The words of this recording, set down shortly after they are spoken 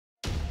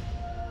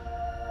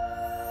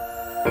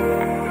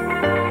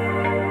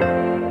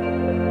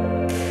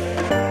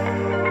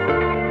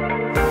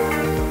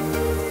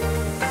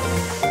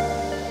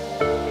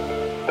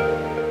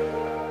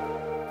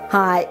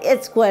Hi,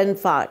 it's Gwen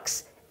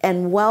Fox,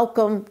 and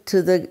welcome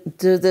to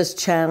this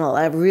channel.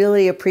 I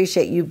really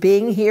appreciate you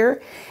being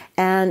here,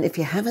 and if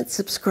you haven't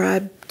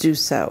subscribed, do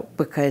so,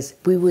 because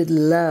we would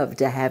love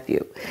to have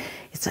you.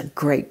 It's a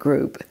great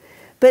group.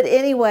 But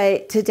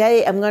anyway,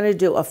 today I'm going to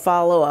do a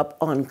follow-up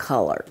on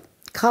color.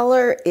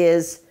 Color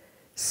is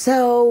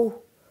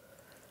so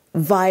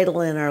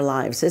vital in our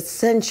lives. It's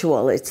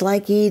sensual. It's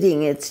like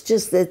eating. It's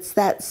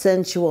that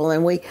sensual,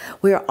 and we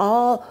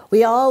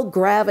all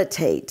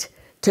gravitate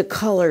to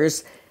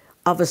colors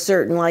of a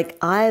certain, like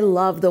I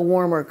love the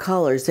warmer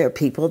colors. There are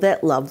people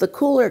that love the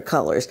cooler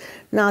colors.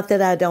 Not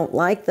that I don't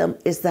like them,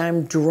 it's that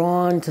I'm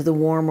drawn to the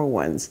warmer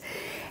ones.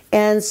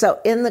 And so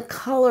in the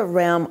color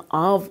realm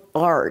of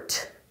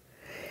art,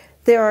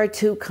 there are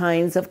two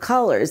kinds of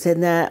colors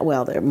in that,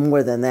 well, there are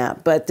more than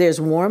that, but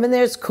there's warm and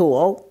there's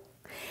cool.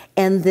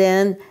 And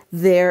then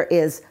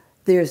there's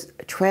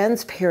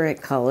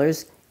transparent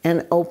colors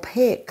and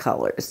opaque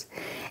colors.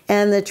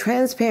 And the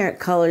transparent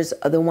colors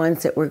are the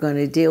ones that we're going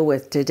to deal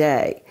with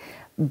today.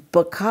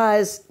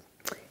 Because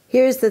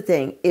here's the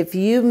thing, if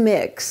you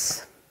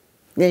mix,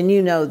 and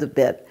you know the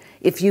bit,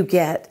 if you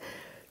get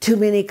too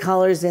many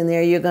colors in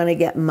there, you're going to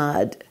get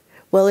mud.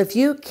 Well, if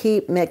you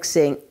keep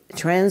mixing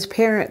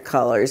transparent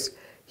colors,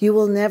 you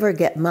will never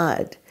get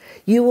mud.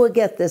 You will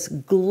get this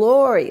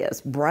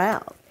glorious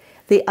brown.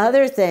 The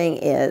other thing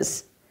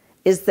is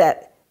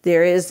that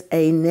there is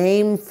a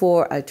name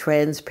for a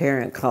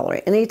transparent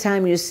color.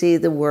 Anytime you see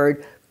the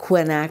word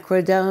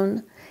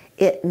quinacridone,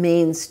 it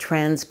means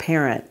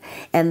transparent.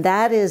 And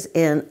that is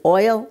in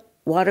oil,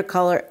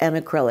 watercolor, and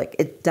acrylic.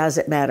 It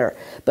doesn't matter.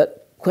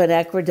 But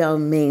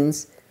quinacridone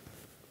means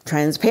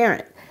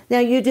transparent. Now,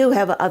 you do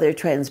have other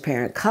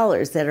transparent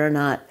colors that are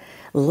not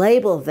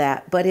labeled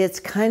that, but it's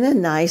kind of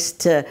nice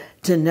to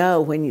know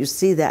when you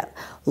see that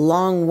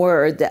long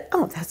word that,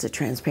 oh, that's a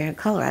transparent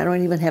color. I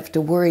don't even have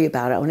to worry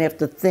about it. I don't have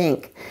to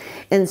think.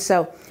 And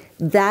so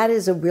that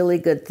is a really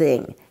good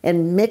thing.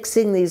 And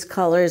mixing these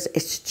colors,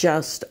 it's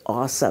just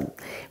awesome.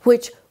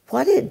 Which,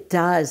 what it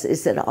does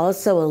is it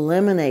also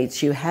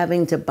eliminates you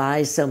having to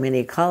buy so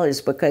many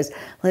colors because,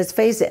 let's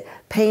face it,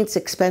 paint's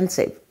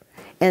expensive.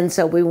 And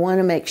so we want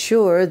to make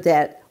sure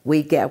that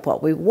we get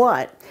what we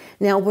want.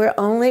 Now, we're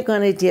only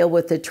going to deal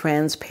with the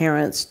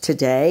transparents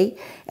today,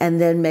 and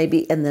then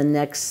maybe in the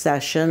next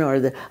session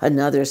or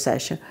another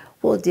session,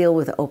 we'll deal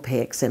with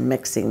opaques and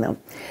mixing them.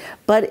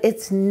 But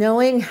it's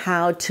knowing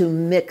how to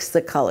mix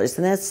the colors,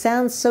 and that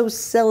sounds so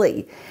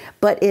silly,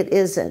 but it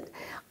isn't.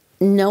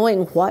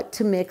 Knowing what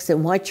to mix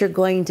and what you're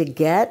going to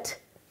get,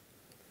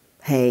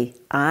 hey,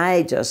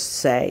 I just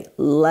say,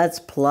 let's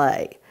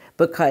play,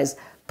 because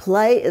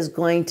play is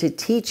going to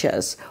teach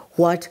us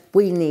what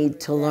we need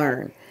to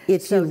learn.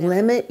 If you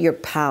limit your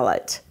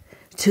palette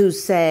to,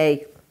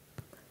 say,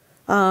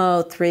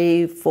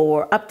 3,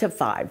 4, up to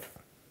 5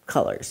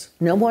 colors,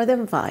 no more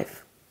than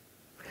 5,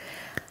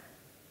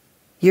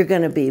 you're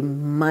going to be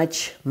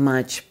much,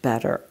 much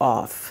better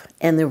off.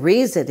 And the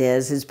reason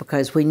is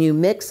because when you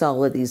mix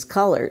all of these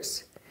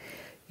colors,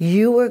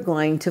 you are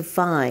going to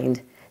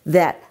find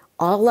that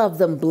all of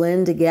them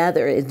blend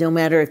together. No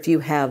matter if you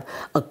have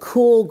a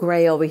cool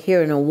gray over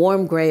here and a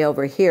warm gray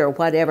over here,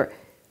 whatever,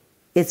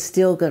 it's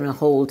still going to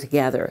hold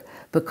together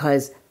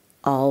because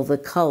all the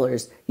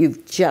colors,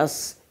 you've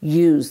just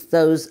used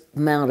those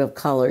amount of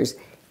colors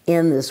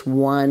in this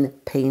one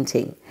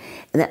painting.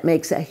 And that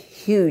makes a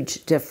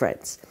huge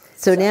difference.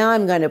 So now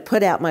I'm going to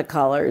put out my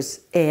colors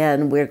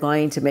and we're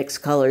going to mix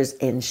colors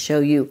and show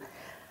you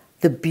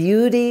the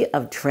beauty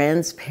of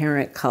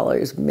transparent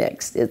colors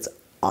mixed. It's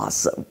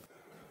awesome.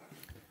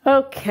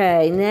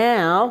 Okay,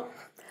 now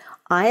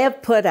I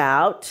have put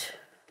out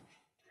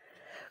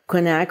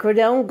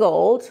quinacridone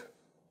gold,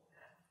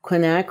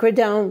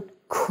 quinacridone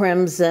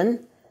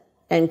crimson,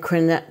 and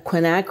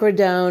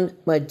quinacridone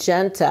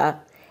magenta,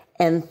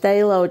 and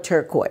phthalo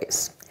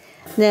turquoise.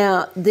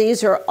 Now,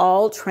 these are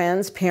all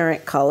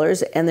transparent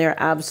colors, and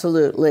they're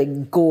absolutely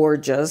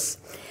gorgeous.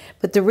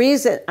 But the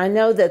reason, I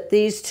know that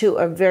these two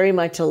are very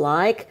much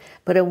alike,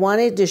 but I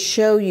wanted to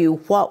show you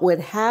what would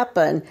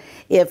happen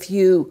if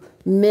you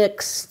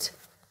mixed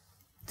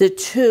the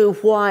two,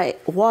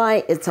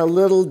 why it's a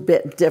little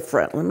bit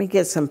different. Let me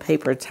get some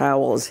paper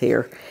towels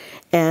here.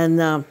 And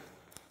so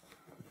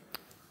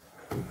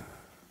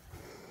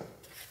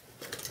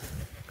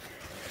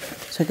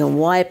I can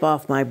wipe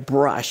off my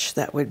brush.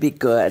 That would be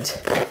good.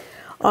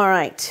 All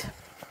right.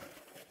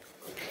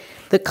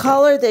 The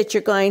color that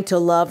you're going to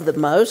love the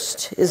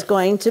most is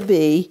going to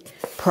be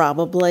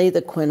probably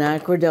the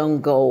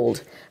quinacridone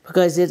gold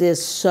because it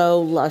is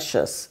so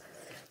luscious.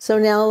 So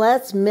now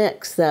let's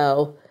mix,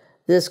 though,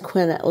 this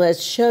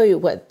let's show you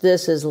what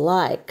this is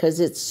like because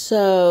it's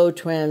so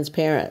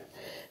transparent.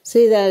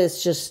 See, that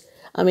is just,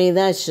 I mean,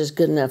 that's just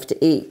good enough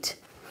to eat.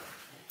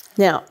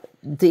 Now,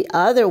 the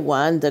other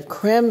one, the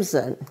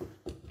crimson,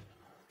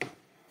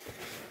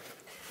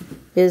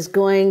 is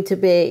going to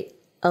be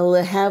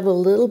have a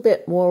little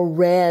bit more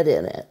red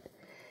in it.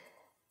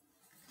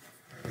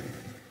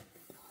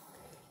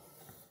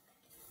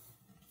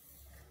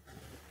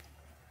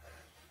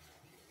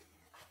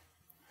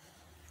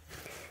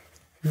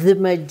 The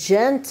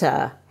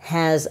magenta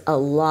has a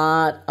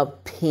lot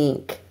of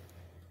pink.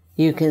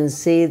 You can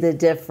see the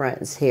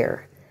difference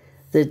here.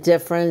 The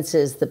difference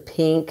is the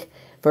pink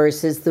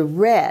versus the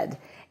red.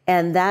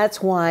 And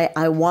that's why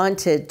I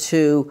wanted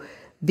to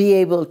be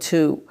able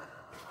to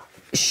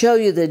show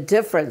you the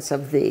difference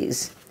of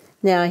these.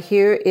 Now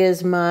here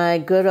is my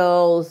good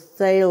old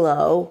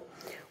phthalo,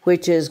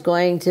 which is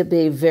going to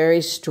be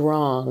very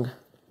strong.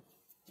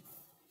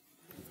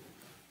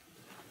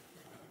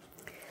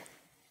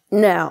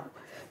 Now,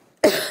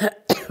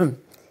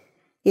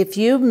 if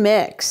you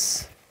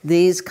mix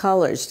these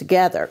colors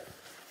together,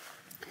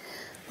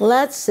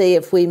 let's see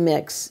if we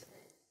mix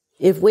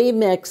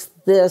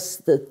this,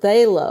 the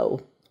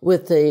phthalo,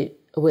 with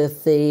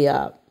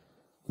the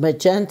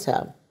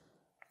magenta,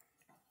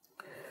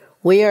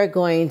 we are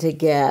going to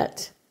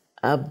get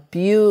a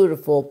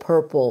beautiful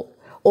purple,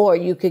 or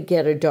you could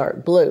get a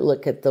dark blue.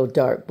 Look at the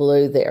dark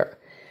blue there.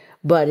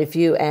 But if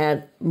you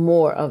add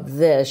more of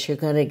this, you're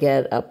going to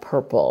get a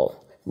purple.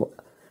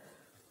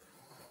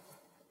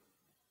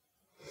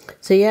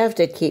 So you have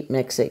to keep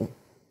mixing.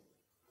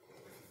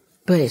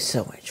 But it's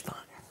so much fun.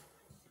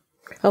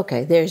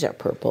 Okay, there's our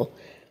purple.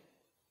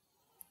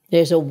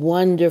 There's a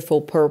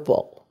wonderful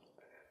purple.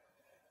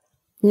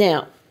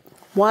 Now,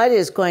 what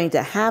is going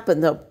to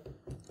happen, though,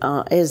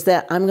 is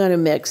that I'm going to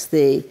mix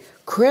the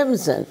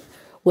crimson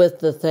with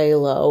the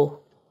phthalo.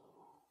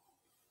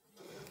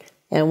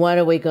 And what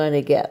are we going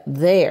to get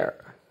there?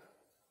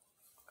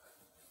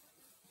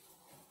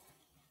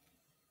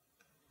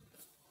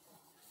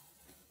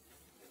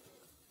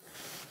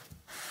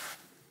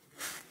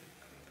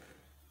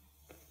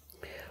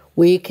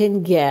 We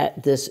can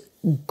get this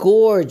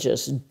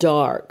gorgeous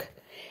dark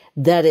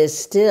that is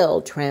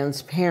still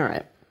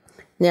transparent.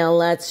 Now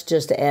let's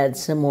just add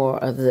some more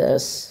of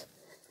this.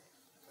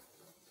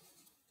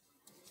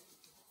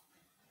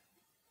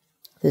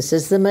 This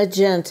is the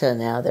magenta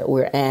now that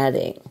we're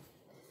adding.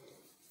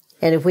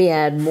 And if we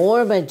add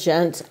more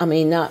magenta,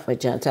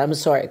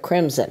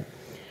 crimson.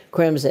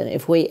 Crimson.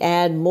 If we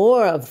add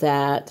more of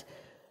that,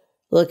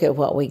 look at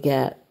what we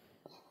get.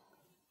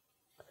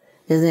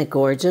 Isn't it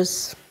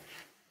gorgeous?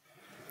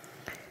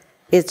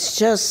 It's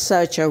just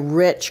such a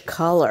rich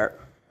color.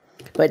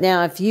 But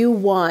now if you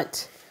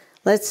want,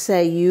 let's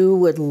say you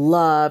would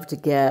love to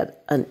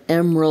get an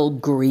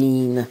emerald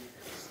green.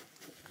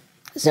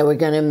 So we're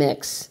going to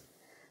mix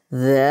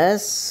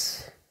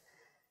this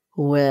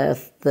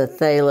with the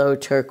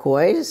phthalo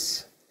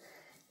turquoise.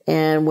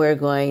 And we're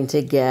going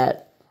to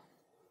get,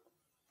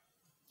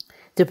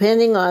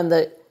 depending on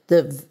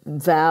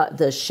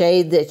the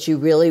shade that you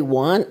really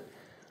want,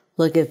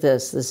 look at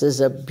this. This is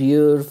a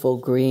beautiful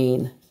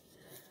green.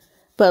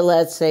 But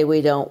let's say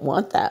we don't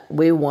want that.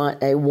 We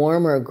want a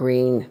warmer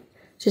green.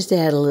 Just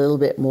add a little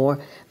bit more.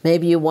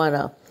 Maybe you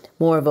want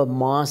more of a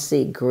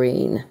mossy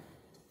green.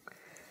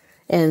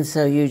 And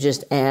so you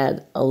just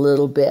add a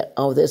little bit.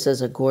 Oh, this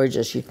is a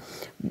gorgeous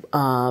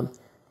brown.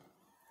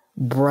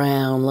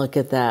 Look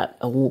at that.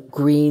 A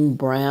green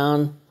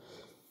brown.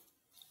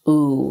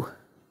 Ooh,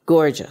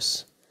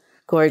 gorgeous.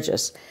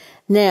 Gorgeous.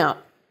 Now,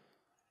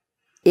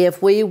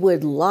 if we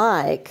would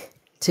like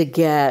to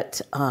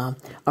get a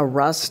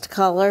rust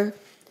color,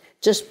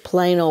 just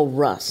plain old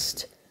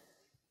rust,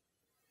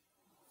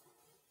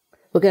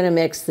 we're going to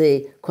mix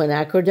the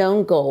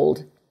quinacridone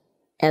gold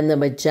and the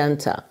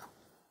magenta.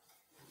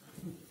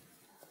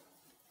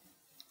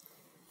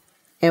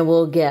 And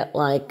we'll get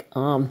like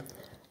a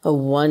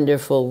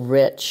wonderful,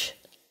 rich,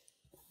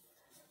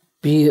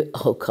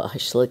 oh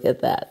gosh, look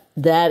at that.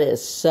 That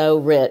is so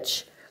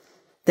rich.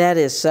 That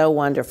is so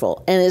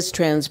wonderful. And it's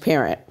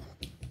transparent.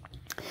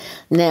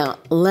 Now,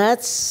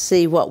 let's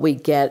see what we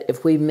get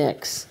if we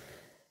mix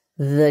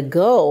the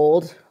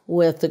gold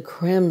with the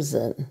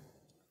crimson.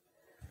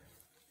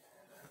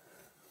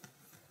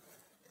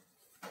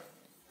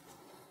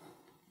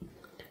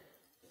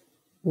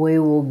 We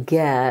will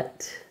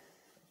get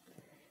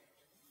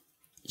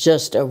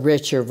just a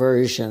richer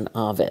version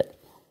of it.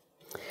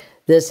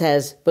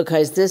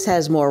 Because this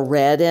has more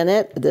red in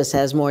it, this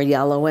has more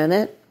yellow in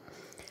it.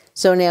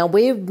 So now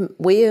we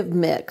have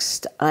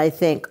mixed, I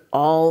think,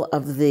 all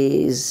of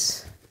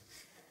these.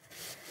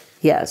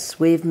 Yes,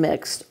 we've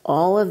mixed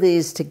all of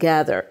these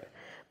together.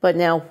 But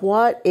now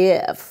what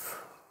if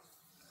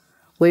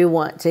we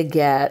want to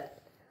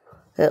get,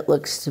 it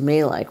looks to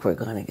me like we're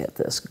going to get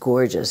this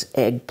gorgeous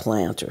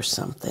eggplant or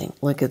something.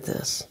 Look at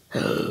this.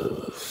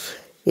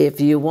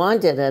 If you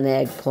wanted an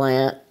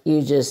eggplant,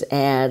 you just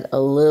add a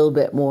little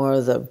bit more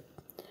of the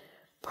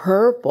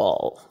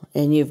purple,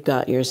 and you've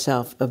got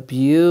yourself a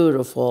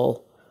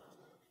beautiful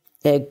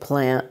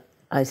eggplant.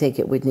 I think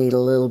it would need a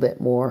little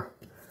bit more.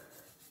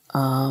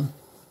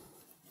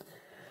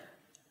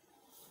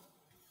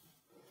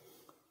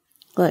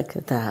 Look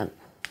at that.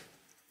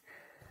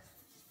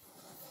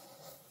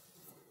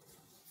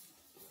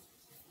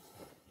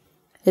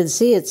 And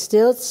see, it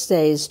still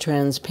stays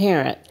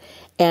transparent,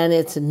 and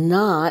it's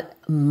not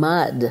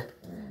mud.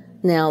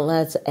 Now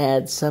let's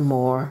add some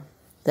more.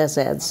 Let's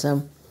add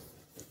some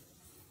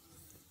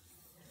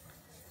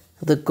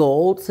the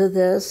gold to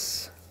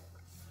this.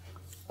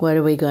 What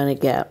are we going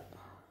to get?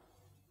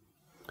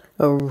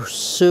 A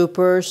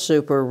super,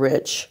 super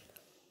rich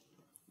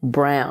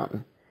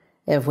brown.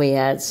 If we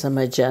add some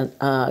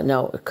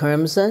magenta,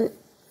 crimson.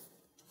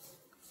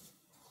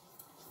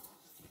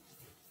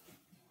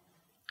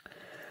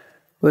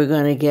 We're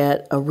going to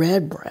get a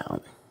red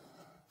brown.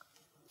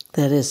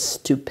 That is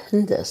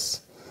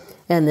stupendous.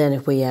 And then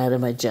if we add a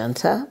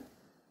magenta,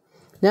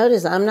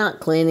 notice I'm not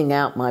cleaning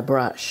out my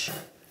brush.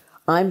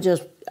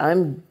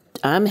 I'm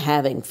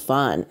having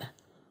fun.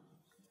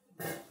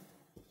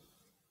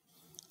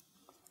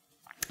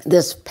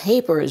 This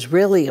paper is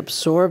really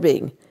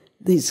absorbing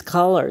these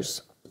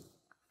colors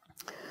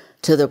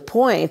to the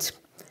point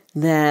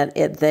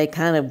that they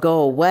kind of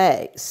go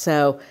away.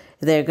 So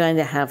they're going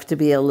to have to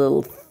be a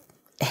little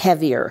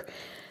heavier.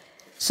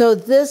 So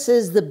this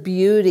is the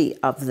beauty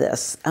of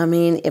this. I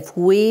mean, if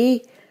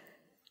we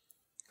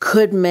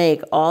could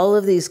make all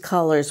of these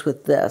colors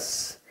with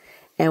this,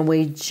 and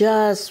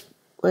let's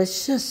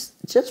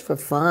just for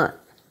fun.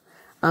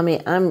 I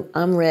mean,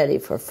 I'm ready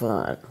for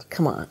fun.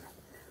 Come on.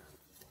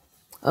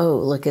 Oh,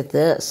 look at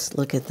this.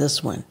 Look at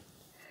this one.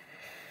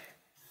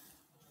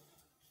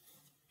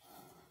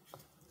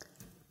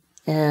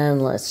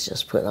 And let's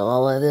just put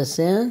all of this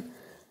in.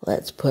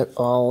 Let's put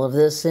all of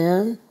this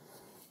in.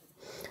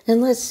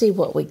 And let's see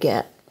what we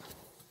get.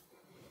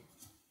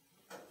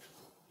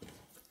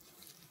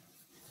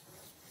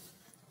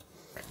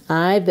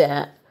 I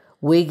bet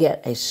we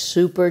get a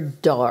super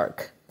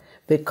dark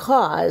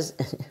because,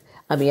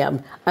 I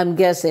mean, I'm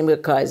guessing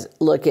because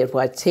look at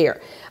what's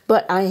here.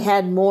 But I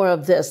had more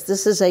of this.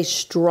 This is a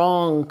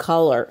strong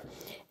color.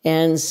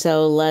 And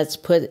so let's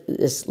put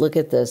this, look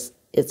at this.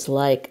 It's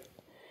like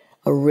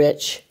a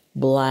rich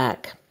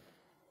black.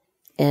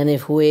 And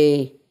if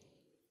we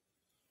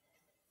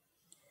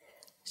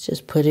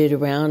just put it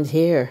around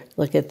here,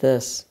 look at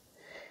this.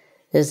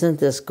 Isn't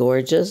this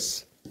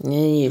gorgeous?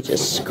 And you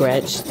just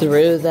scratch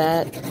through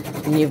that,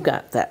 and you've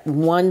got that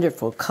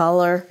wonderful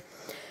color.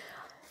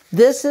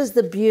 This is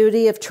the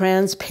beauty of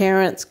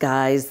transparents,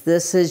 guys.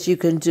 This is, you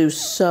can do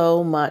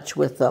so much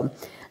with them.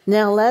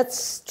 Now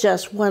let's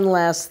just, one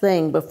last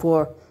thing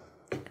before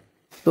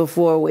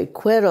we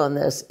quit on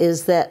this,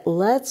 is that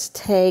let's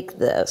take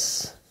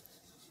this.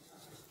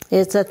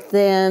 It's a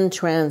thin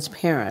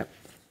transparent.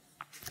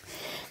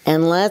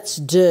 And let's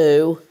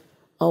do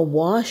a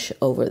wash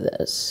over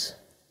this.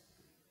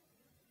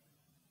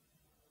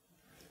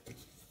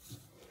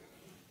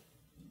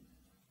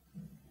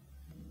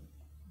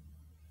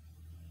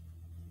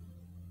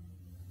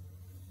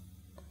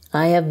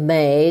 I have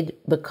made,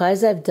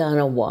 because I've done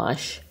a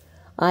wash,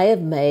 I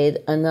have made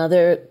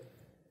another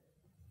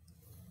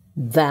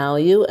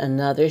value,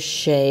 another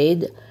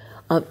shade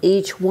of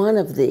each one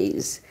of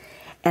these.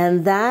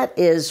 And that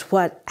is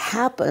what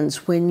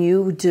happens when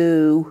you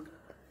do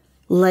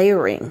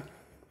layering.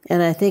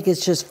 And I think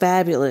it's just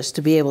fabulous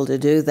to be able to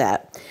do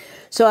that.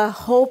 So I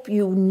hope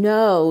you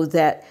know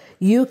that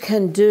you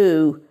can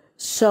do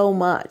so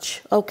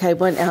much. Okay,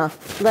 but now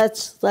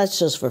let's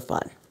just for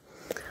fun.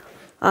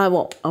 I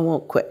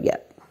won't quit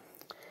yet.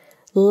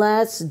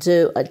 Let's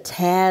do a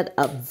tad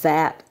of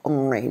that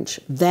orange.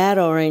 That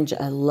orange,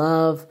 I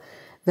love.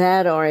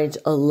 That orange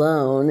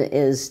alone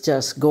is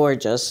just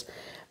gorgeous.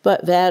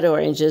 But that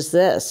orange is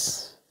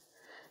this.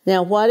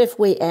 Now, what if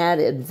we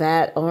added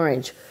that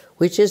orange,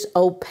 which is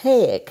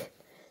opaque,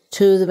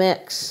 to the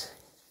mix?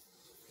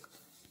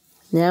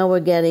 Now we're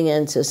getting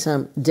into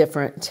some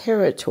different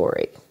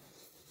territory.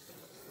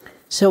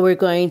 So we're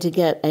going to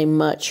get a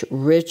much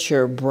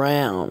richer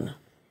brown.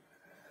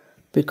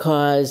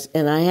 Because,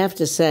 and I have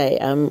to say,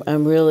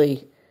 I'm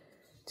really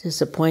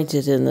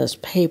disappointed in this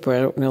paper.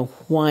 I don't know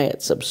why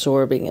it's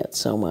absorbing it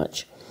so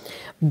much.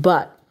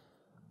 But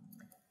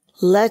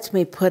let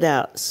me put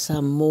out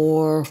some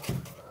more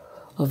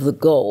of the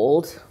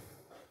gold.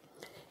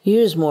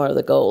 Use more of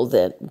the gold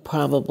than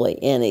probably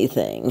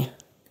anything.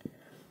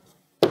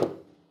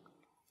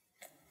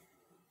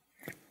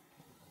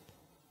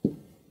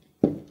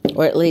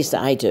 Or at least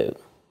I do.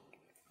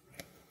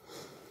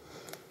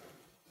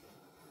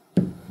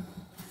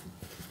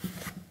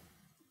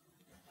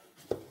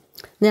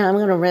 Now I'm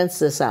going to rinse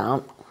this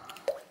out.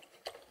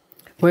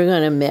 We're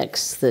going to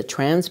mix the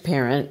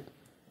transparent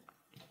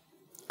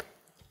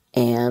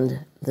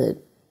and the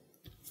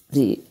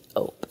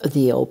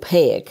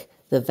opaque,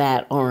 the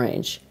vat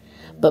orange.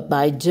 But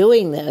by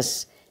doing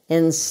this,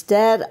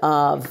 instead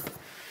of,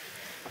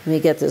 let me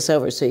get this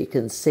over so you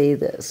can see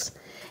this.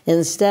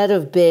 Instead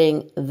of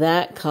being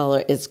that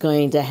color, it's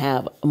going to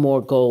have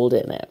more gold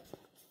in it.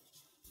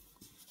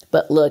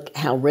 But look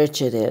how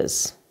rich it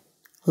is.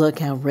 Look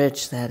how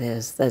rich that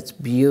is. That's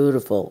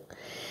beautiful.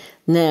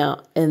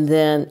 Now, and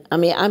then, I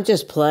mean, I'm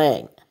just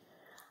playing.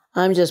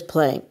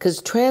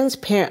 Because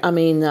transparent,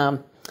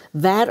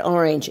 that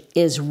orange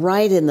is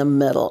right in the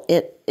middle.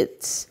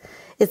 It's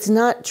It's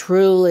not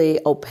truly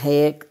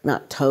opaque,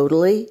 not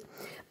totally,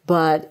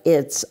 but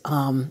it's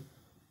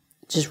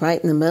just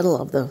right in the middle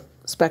of the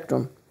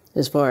spectrum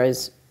as far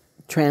as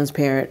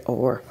transparent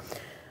or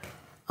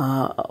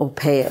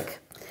opaque.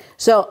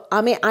 So,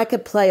 I mean, I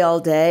could play all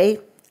day.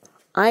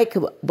 I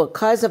could,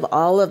 because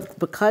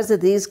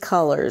of these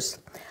colors,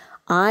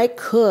 I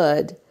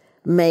could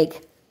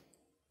make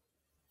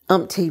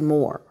umpteen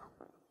more.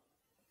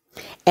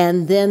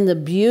 And then the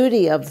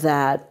beauty of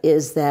that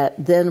is that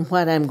then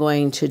what I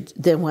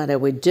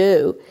would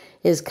do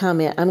is come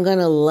in, I'm going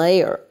to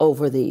layer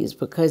over these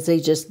because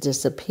they just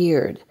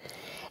disappeared.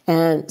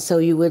 And so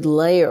you would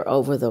layer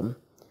over them.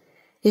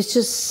 It's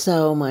just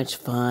so much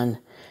fun.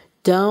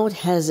 Don't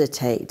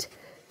hesitate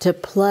to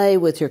play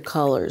with your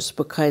colors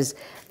because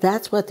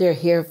that's what they're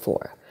here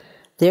for.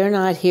 They're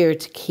not here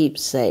to keep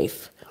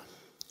safe.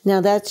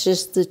 Now that's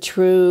just the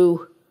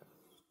true,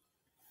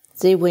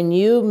 see, when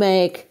you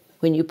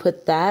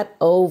put that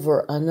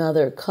over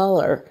another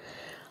color,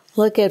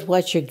 look at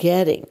what you're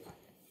getting.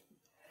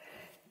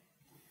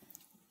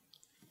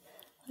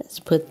 Let's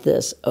put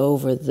this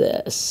over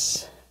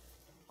this.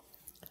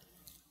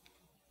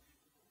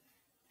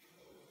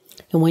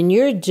 And when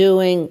you're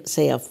doing,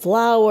 say, a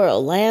flower, a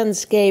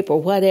landscape, or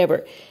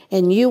whatever,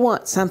 and you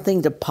want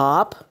something to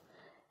pop,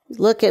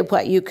 look at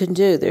what you can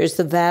do. There's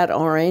the vat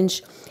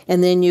orange,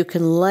 and then you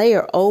can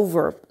layer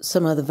over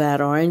some of the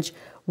vat orange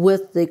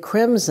with the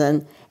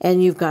crimson,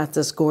 and you've got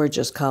this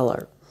gorgeous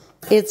color.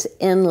 It's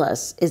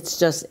endless. It's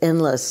just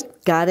endless.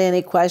 Got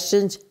any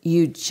questions?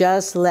 You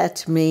just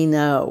let me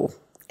know,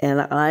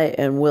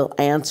 and we'll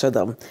answer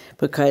them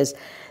because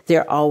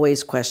there are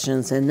always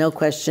questions, and no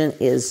question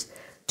is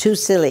too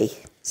silly.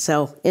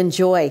 So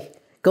enjoy.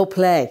 Go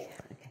play.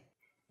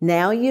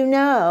 Now you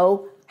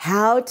know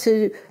how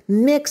to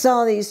mix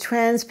all these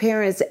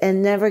transparents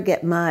and never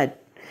get mud.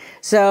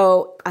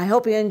 So I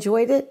hope you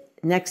enjoyed it.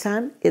 Next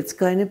time, it's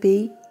going to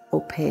be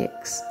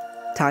opaques.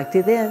 Talk to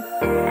you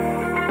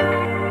then.